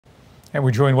And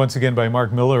we're joined once again by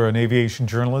Mark Miller, an aviation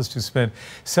journalist who spent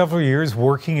several years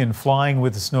working and flying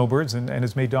with the Snowbirds and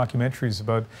has made documentaries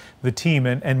about the team.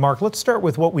 And Mark, let's start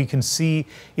with what we can see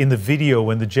in the video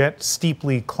when the jet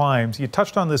steeply climbs. You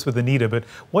touched on this with Anita, but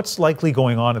what's likely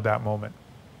going on at that moment?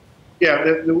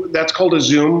 Yeah, that's called a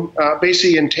zoom.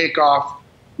 Basically, in takeoff,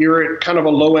 you're at kind of a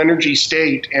low energy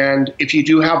state. And if you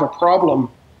do have a problem,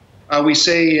 we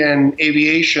say in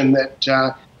aviation that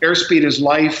airspeed is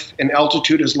life and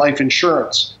altitude is life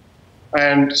insurance.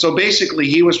 And so basically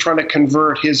he was trying to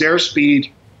convert his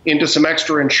airspeed into some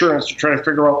extra insurance to try to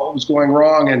figure out what was going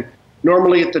wrong. And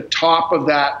normally at the top of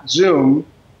that zoom,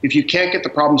 if you can't get the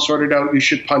problem sorted out, you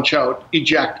should punch out,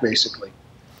 eject basically.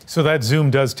 So that zoom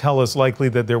does tell us likely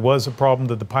that there was a problem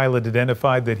that the pilot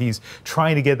identified, that he's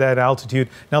trying to get that altitude.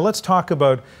 Now let's talk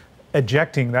about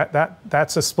ejecting.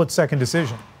 That's a split-second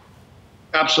decision.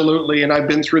 Absolutely, and I've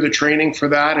been through the training for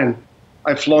that, and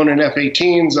I've flown in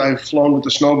F-18s, I've flown with the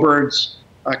Snowbirds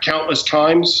countless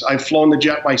times. I've flown the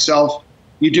jet myself.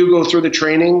 You do go through the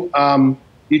training,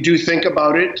 you do think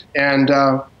about it, and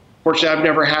fortunately I've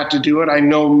never had to do it. I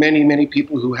know many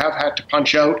people who have had to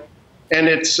punch out, and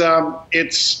it's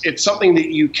something that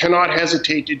you cannot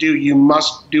hesitate to do. You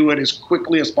must do it as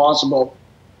quickly as possible,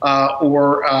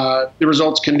 or the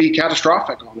results can be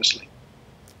catastrophic, honestly.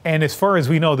 And as far as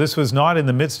we know, this was not in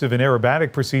the midst of an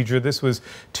aerobatic procedure. This was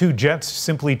two jets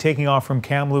simply taking off from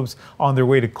Kamloops on their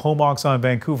way to Comox on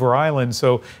Vancouver Island.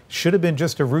 So should have been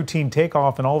just a routine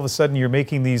takeoff, and all of a sudden you're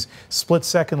making these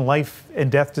split-second life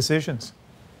and death decisions.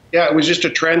 Yeah, it was just a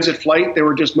transit flight. They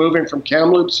were just moving from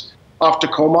Kamloops off to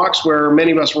Comox, where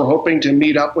many of us were hoping to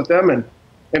meet up with them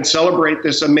and celebrate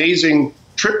this amazing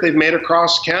trip they've made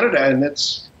across Canada, and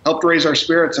it's helped raise our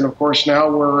spirits. And of course now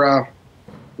we're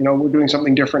doing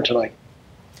something different tonight.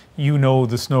 You know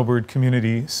the Snowbird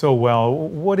community so well.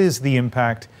 What is the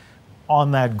impact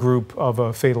on that group of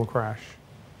a fatal crash?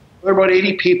 There are about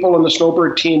 80 people in the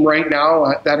Snowbird team right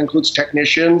now. That includes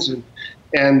technicians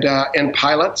and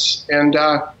pilots, and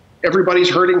everybody's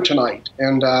hurting tonight.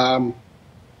 And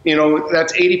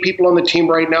that's 80 people on the team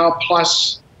right now,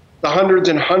 plus the hundreds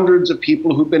and hundreds of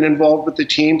people who've been involved with the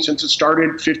team since it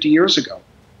started 50 years ago.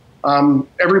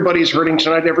 Everybody's hurting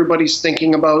tonight. Everybody's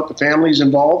thinking about the families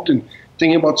involved and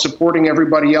thinking about supporting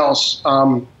everybody else.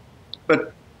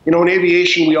 But in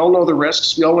aviation, we all know the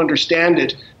risks. We all understand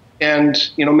it. And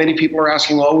many people are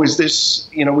asking, "Oh, is this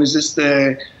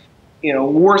the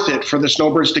worth it for the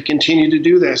Snowbirds to continue to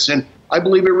do this?" And I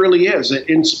believe it really is. It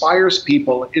inspires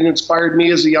people. It inspired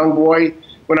me as a young boy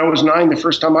when I was 9, the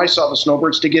first time I saw the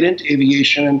Snowbirds, to get into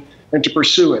aviation and to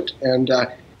pursue it. And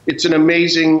it's an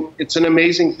amazing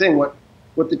thing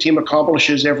what the team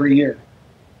accomplishes every year.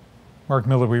 Mark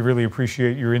Miller, we really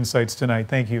appreciate your insights tonight.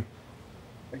 Thank you.